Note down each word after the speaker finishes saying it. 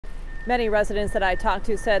Many residents that I talked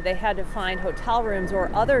to said they had to find hotel rooms or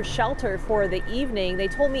other shelter for the evening. They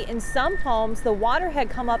told me in some homes the water had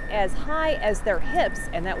come up as high as their hips,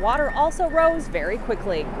 and that water also rose very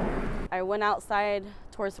quickly. I went outside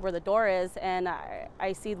towards where the door is, and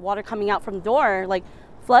I see water coming out from the door, like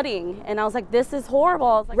flooding, and I was like, this is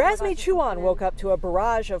horrible. Like, Razmi Chuan woke up to a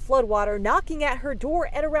barrage of floodwater knocking at her door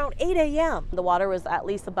at around 8 a.m. The water was at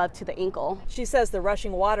least above to the ankle. She says the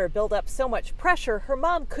rushing water built up so much pressure her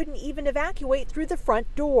mom couldn't even evacuate through the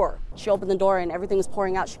front door. She opened the door and everything was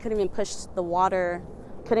pouring out. She couldn't even push out the water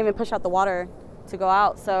to go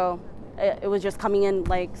out, so it was just coming in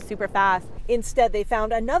like super fast. Instead, they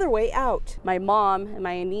found another way out. My mom and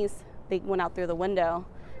my niece, they went out through the window.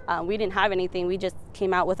 We didn't have anything. We just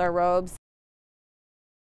came out with our robes.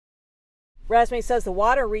 Razmi says the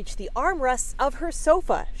water reached the armrests of her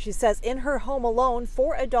sofa. She says in her home alone,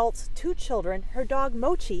 4 adults, 2 children, her dog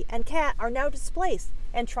Mochi, and cat are now displaced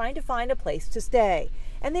and trying to find a place to stay.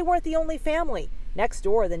 And they weren't the only family. Next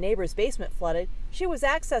door, the neighbor's basement flooded. She was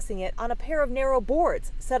accessing it on a pair of narrow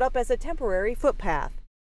boards set up as a temporary footpath.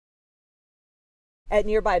 At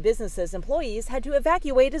nearby businesses, employees had to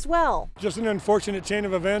evacuate as well. Just an unfortunate chain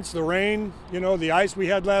of events. The rain, the ice we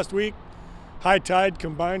had last week, high tide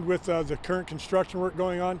combined with the current construction work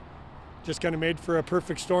going on, just kind of made for a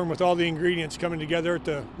perfect storm with all the ingredients coming together at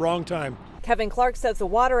the wrong time. Kevin Clark says the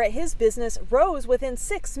water at his business rose within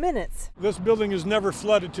 6 minutes. This building has never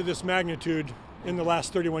flooded to this magnitude in the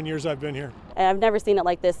last 31 years I've been here. And I've never seen it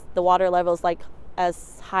like this. The water level is like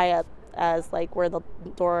as high up as like where the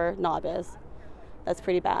door knob is. That's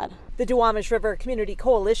pretty bad. The Duwamish River Community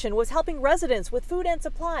Coalition was helping residents with food and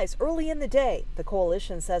supplies early in the day. The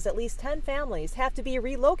coalition says at least 10 families have to be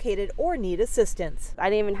relocated or need assistance.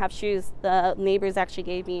 I didn't even have shoes. The neighbors actually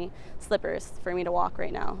gave me slippers for me to walk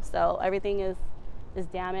right now. So everything is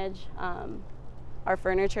damaged. Our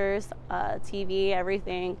furnitures, TV,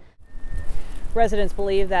 everything. Residents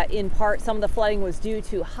believe that in part some of the flooding was due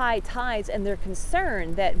to high tides, and they're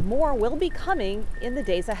concerned that more will be coming in the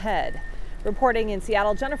days ahead. Reporting in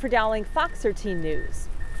Seattle, Jennifer Dowling, Fox 13 News.